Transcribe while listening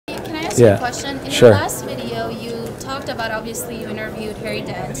ask you a question? In Sure. your last video, you talked about, obviously, you interviewed Harry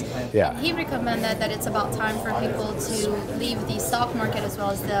Dent. Yeah. He recommended that it's about time for people to leave the stock market as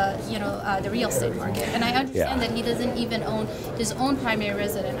well as the real estate market. And I understand that he doesn't even own his own primary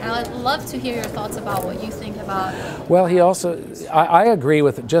residence. And I'd love to hear your thoughts about what you think about. Well, he also, I agree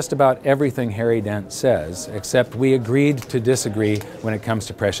with just about everything Harry Dent says, except we agreed to disagree when it comes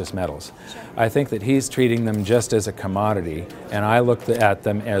to precious metals. Sure. I think that he's treating them just as a commodity, and I look at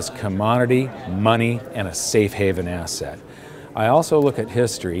them as commodity, money, and a safe haven asset. I also look at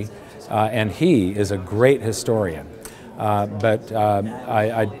history, and he is a great historian, but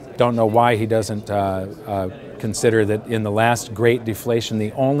I don't know why he doesn't consider that in the last great deflation,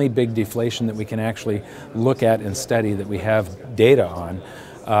 the only big deflation that we can actually look at and study that we have data on,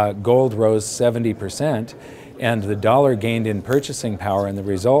 gold rose 70%. And the dollar gained in purchasing power, and the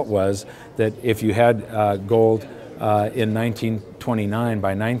result was that if you had gold in 1929,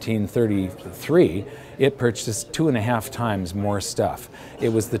 by 1933, it purchased 2.5 times more stuff. It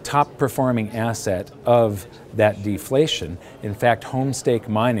was the top performing asset of that deflation. In fact, Homestake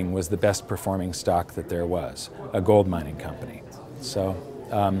Mining was the best performing stock that there was, a gold mining company. So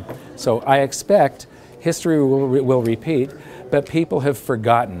I expect history will repeat. But people have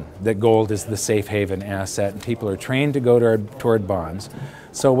forgotten that gold is the safe haven asset, and people are trained to go toward bonds.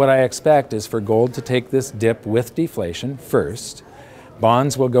 So what I expect is for gold to take this dip with deflation first.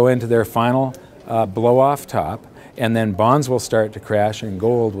 Bonds will go into their final blow-off top, and then bonds will start to crash and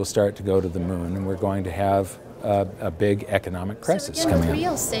gold will start to go to the moon, and we're going to have a big economic crisis coming up.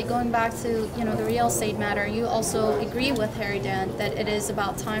 Real estate, going back to the real estate matter, you also agree with Harry Dent that it is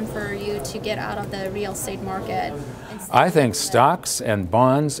about time for you to get out of the real estate market. I think stocks and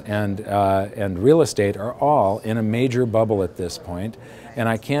bonds and real estate are all in a major bubble at this point, and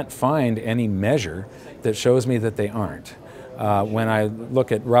I can't find any measure that shows me that they aren't. When I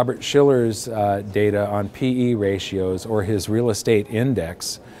look at Robert Shiller's data on PE ratios or his real estate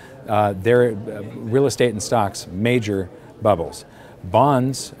index, they're real estate and stocks, major bubbles.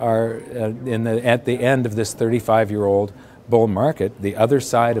 Bonds are at the end of this 35-year-old bull market. The other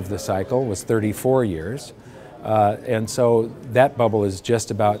side of the cycle was 34 years. And so that bubble is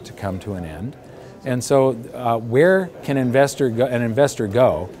just about to come to an end. And so where can an investor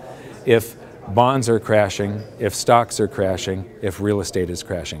go if bonds are crashing, if stocks are crashing, if real estate is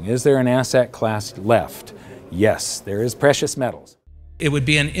crashing? Is there an asset class left? Yes, there is precious metals. It would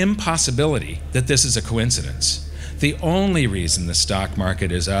be an impossibility that this is a coincidence. The only reason the stock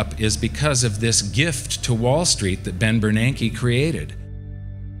market is up is because of this gift to Wall Street that Ben Bernanke created.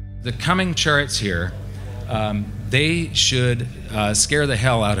 The coming charts here, they should scare the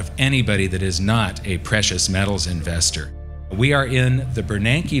hell out of anybody that is not a precious metals investor. We are in the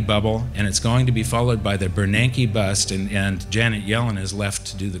Bernanke bubble, and it's going to be followed by the Bernanke bust, and Janet Yellen is left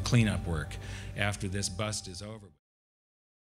to do the cleanup work after this bust is over.